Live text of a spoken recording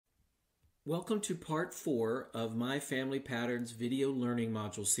Welcome to part 4 of my Family Patterns video learning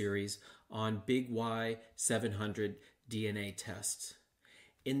module series on Big Y-700 DNA tests.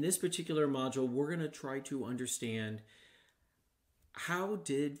 In this particular module, we're going to try to understand how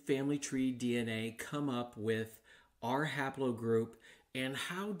did FamilyTreeDNA come up with our haplogroup, and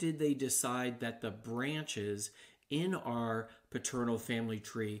how did they decide that the branches in our paternal family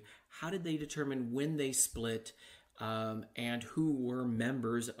tree, how did they determine when they split and who were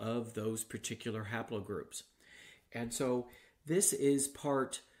members of those particular haplogroups. And so this is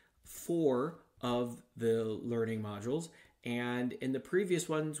part 4 of the learning modules. And in the previous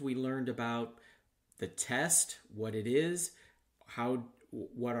ones, we learned about the test, what it is,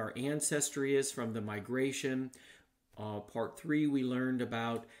 what our ancestry is from the migration. Part 3, we learned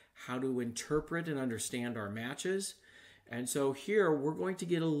about how to interpret and understand our matches. And so here we're going to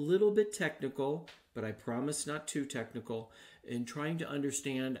get a little bit technical, but I promise not too technical, in trying to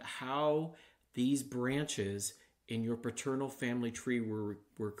understand how these branches in your paternal family tree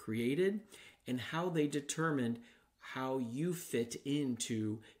were created and how they determined how you fit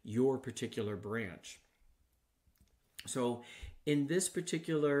into your particular branch. So in this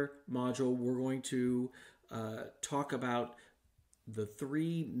particular module, we're going to talk about the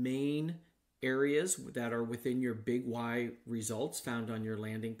 3 main areas that are within your Big Y results found on your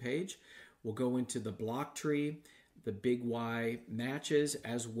landing page. We'll go into the block tree, the Big Y matches,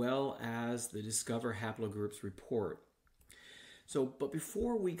 as well as the Discover Haplogroups report. But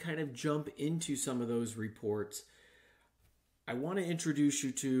before we kind of jump into some of those reports, I want to introduce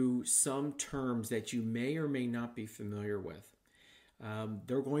you to some terms that you may or may not be familiar with.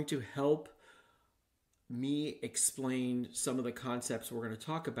 They're going to help me explain some of the concepts we're going to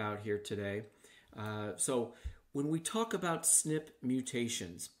talk about here today. So when we talk about SNP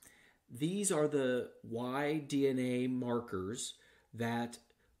mutations, these are the Y DNA markers that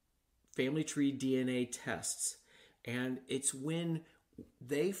FamilyTreeDNA tests. And it's when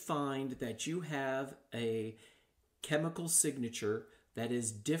they find that you have a chemical signature that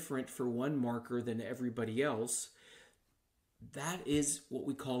is different for one marker than everybody else. That is what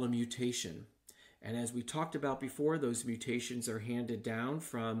we call a mutation. And as we talked about before, those mutations are handed down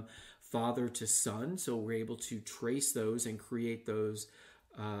from father to son. So we're able to trace those and create those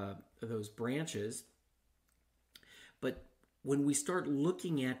branches. But when we start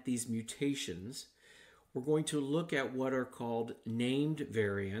looking at these mutations, we're going to look at what are called named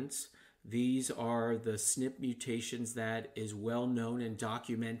variants. These are the SNP mutations that is well known and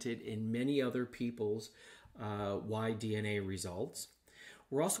documented in many other people's Y-DNA results.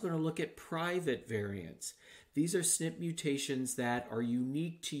 We're also going to look at private variants. These are SNP mutations that are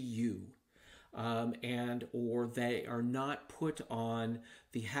unique to you or they are not put on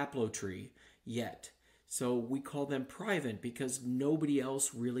the haplotree yet. So we call them private because nobody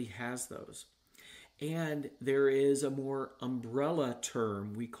else really has those. And there is a more umbrella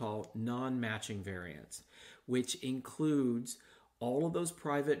term we call non-matching variants, which includes all of those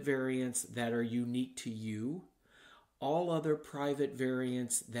private variants that are unique to you, all other private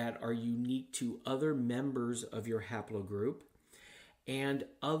variants that are unique to other members of your haplogroup, and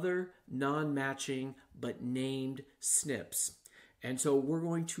other non-matching but named SNPs. And so we're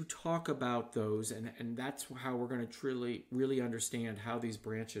going to talk about those, and that's how we're going to really understand how these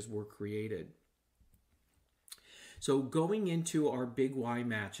branches were created. So going into our Big Y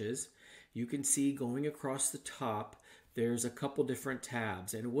matches, you can see going across the top, there's a couple different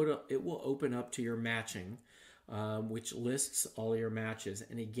tabs, and it will open up to your matching, which lists all your matches.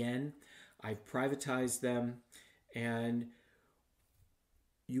 And again, I've privatized them, and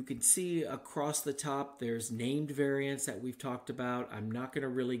you can see across the top there's named variants that we've talked about. I'm not going to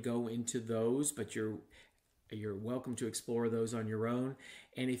really go into those, but you're welcome to explore those on your own.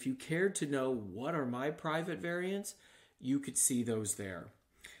 And if you cared to know what are my private variants, you could see those there.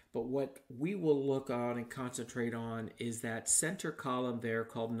 But what we will look on and concentrate on is that center column there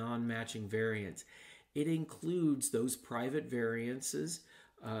called non-matching variants. It includes those private variants,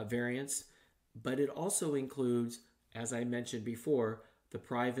 but it also includes, as I mentioned before, the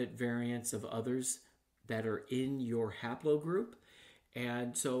private variants of others that are in your haplogroup.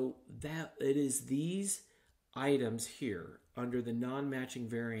 And so that it is these items here under the non-matching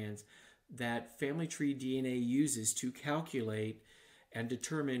variants that FamilyTreeDNA uses to calculate and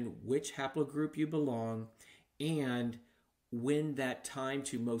determine which haplogroup you belong and when that time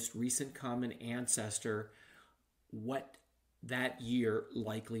to most recent common ancestor, what that year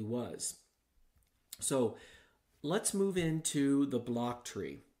likely was. So let's move into the block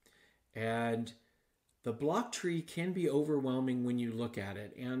tree. And the block tree can be overwhelming when you look at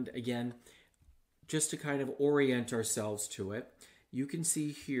it. And again, just to kind of orient ourselves to it, you can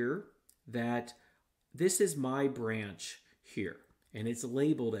see here that this is my branch here, and it's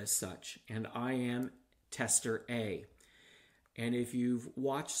labeled as such, and I am tester A. And if you've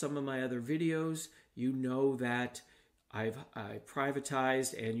watched some of my other videos, you know that I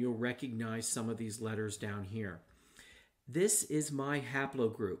privatized, and you'll recognize some of these letters down here. This is my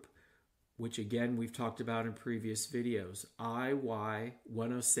haplogroup, which again we've talked about in previous videos,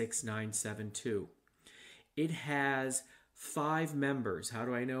 Y-700. It has 5 members. How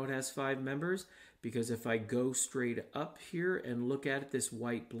do I know it has 5 members? Because if I go straight up here and look at this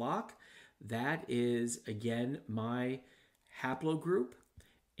white block, that is again my haplogroup,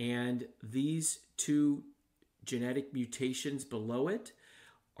 and these 2 genetic mutations below it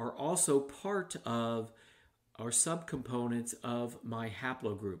are also part of or subcomponents of my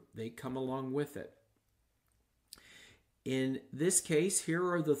haplogroup. They come along with it. In this case, here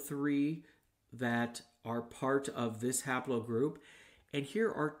are the 3 that are part of this haplogroup, and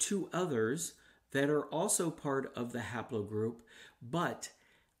here are 2 others that are also part of the haplogroup, but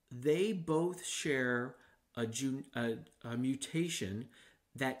they both share a mutation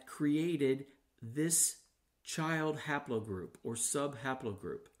that created this child haplogroup or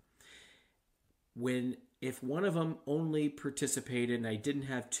subhaplogroup. If one of them only participated and I didn't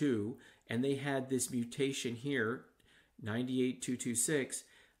have 2, and they had this mutation here, 98226,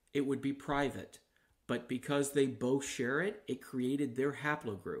 it would be private. But because they both share it, it created their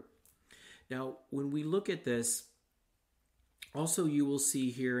haplogroup. Now, when we look at this, also you will see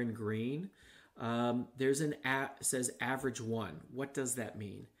here in green, there's says average 1. What does that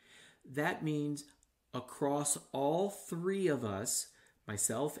mean? That means across all 3 of us,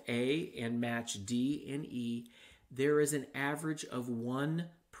 myself, A, and match D and E, there is an average of 1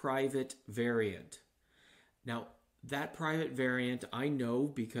 private variant. Now, that private variant I know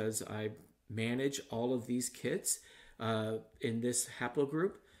because I manage all of these kits in this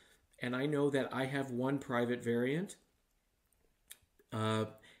haplogroup, and I know that I have 1 private variant.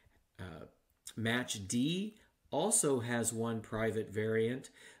 Match D also has 1 private variant,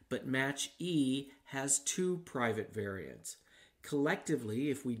 but match E has 2 private variants. Collectively,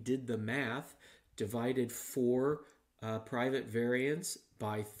 if we did the math, divided 4 private variants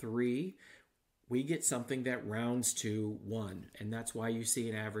by 3, we get something that rounds to 1, and that's why you see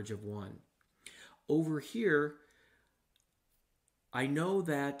an average of 1. Over here, I know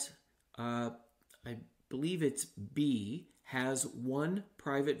that I believe it's B has 1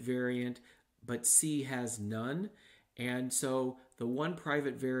 private variant, but C has none, and so the 1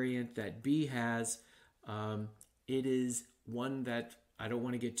 private variant that B has, it is one that I don't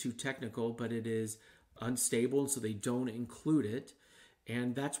want to get too technical, but it is unstable, so they don't include it.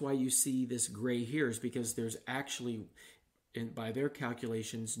 And that's why you see this gray here, is because there's actually, by their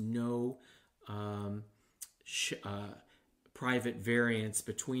calculations, no private variance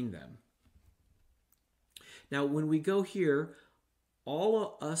between them. Now, when we go here, all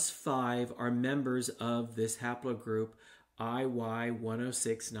of us 5 are members of this haplogroup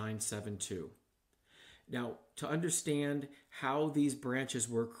IY106972. Now, to understand how these branches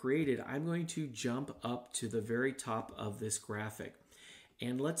were created, I'm going to jump up to the very top of this graphic.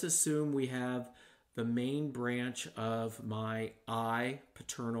 And let's assume we have the main branch of my I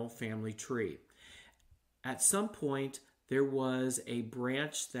paternal family tree. At some point, there was a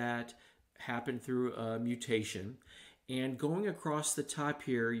branch that happened through a mutation. And going across the top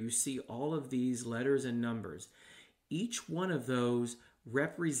here, you see all of these letters and numbers. Each one of those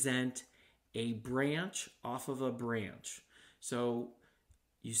represent a branch off of a branch. So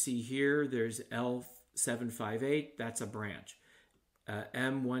you see here, there's L758, that's a branch.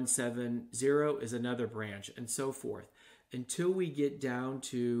 M170 is another branch, and so forth, until we get down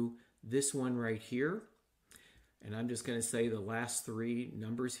to this one right here. And I'm just going to say the last 3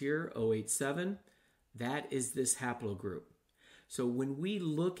 numbers here, 087, that is this haplogroup. So when we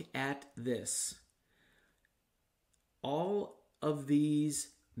look at this, all of these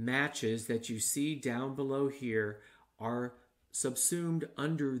matches that you see down below here are subsumed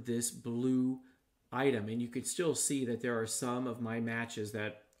under this blue item, and you can still see that there are some of my matches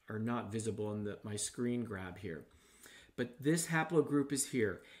that are not visible in my screen grab here. But this haplogroup is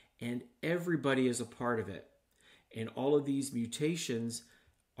here, and everybody is a part of it. And all of these mutations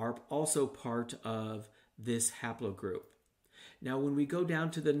are also part of this haplogroup. Now, when we go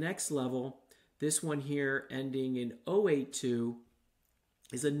down to the next level, this one here ending in 082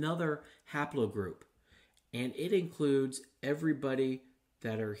 is another haplogroup, and it includes everybody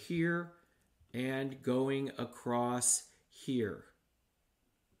that are here and going across here.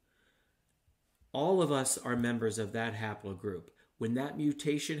 All of us are members of that haplogroup. When that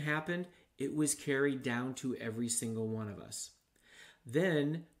mutation happened, it was carried down to every single one of us.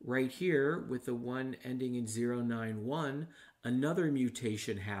 Then right here with the one ending in 091, another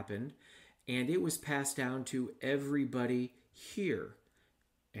mutation happened and it was passed down to everybody here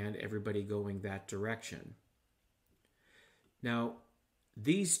and everybody going that direction. Now,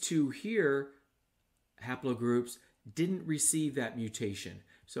 these two here, haplogroups, didn't receive that mutation.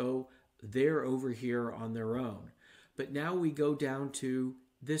 So they're over here on their own. But now we go down to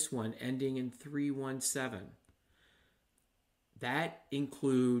this one ending in 317. That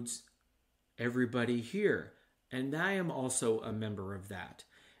includes everybody here. And I am also a member of that.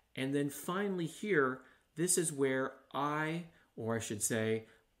 And then finally here, this is where I should say,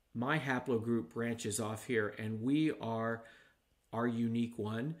 my haplogroup branches off here, and we are our unique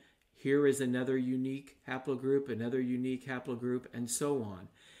one. Here is another unique haplogroup, and so on.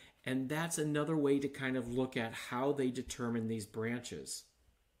 And that's another way to kind of look at how they determine these branches.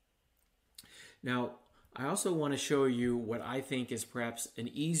 Now, I also want to show you what I think is perhaps an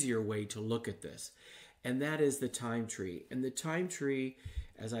easier way to look at this, and that is the time tree. And the time tree,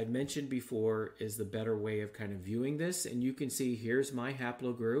 as I've mentioned before, is the better way of kind of viewing this. And you can see here's my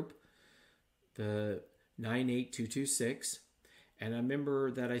haplogroup, the 98226. And I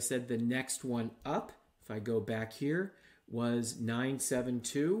remember that I said the next one up, if I go back here, was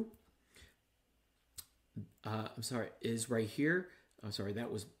 972. Is right here. I'm sorry,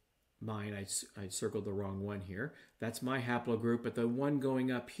 that was mine. I circled the wrong one here. That's my haplogroup, but the one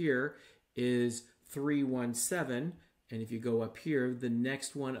going up here is 317. And if you go up here, the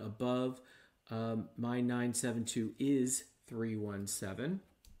next one above my 972 is 317.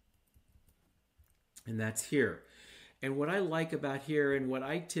 And that's here. And what I like about here, and what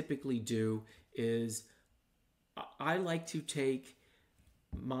I typically do, is I like to take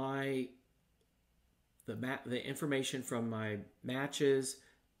the information from my matches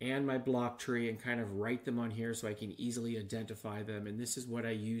and my block tree and kind of write them on here so I can easily identify them. And this is what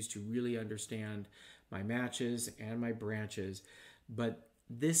I use to really understand my matches and my branches. But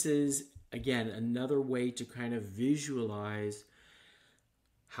this is, again, another way to kind of visualize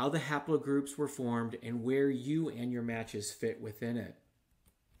how the haplogroups were formed and where you and your matches fit within it.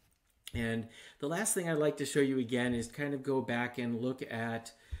 And the last thing I'd like to show you again is kind of go back and look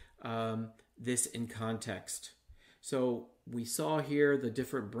at this in context. So we saw here the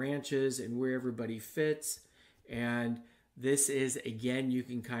different branches and where everybody fits. And this is, again, you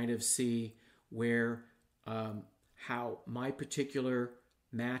can kind of see where how my particular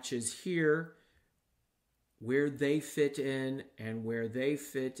matches here, where they fit in and where they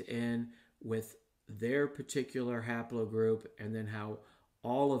fit in with their particular haplogroup, and then how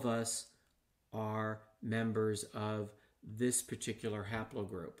all of us are members of this particular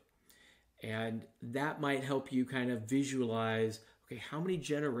haplogroup. And that might help you kind of visualize, okay, how many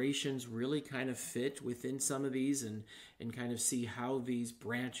generations really kind of fit within some of these, and kind of see how these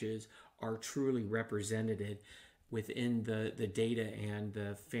branches are truly represented within the data and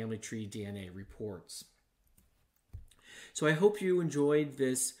the FamilyTreeDNA reports. So I hope you enjoyed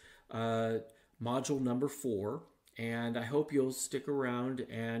this module number 4, and I hope you'll stick around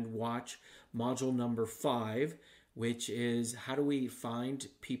and watch module number 5, which is how do we find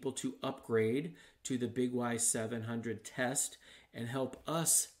people to upgrade to the big Y-700 test and help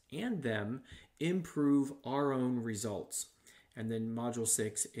us and them improve our own results. And then module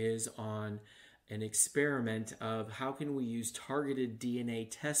 6 is on an experiment of how can we use targeted DNA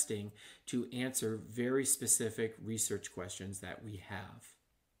testing to answer very specific research questions that we have.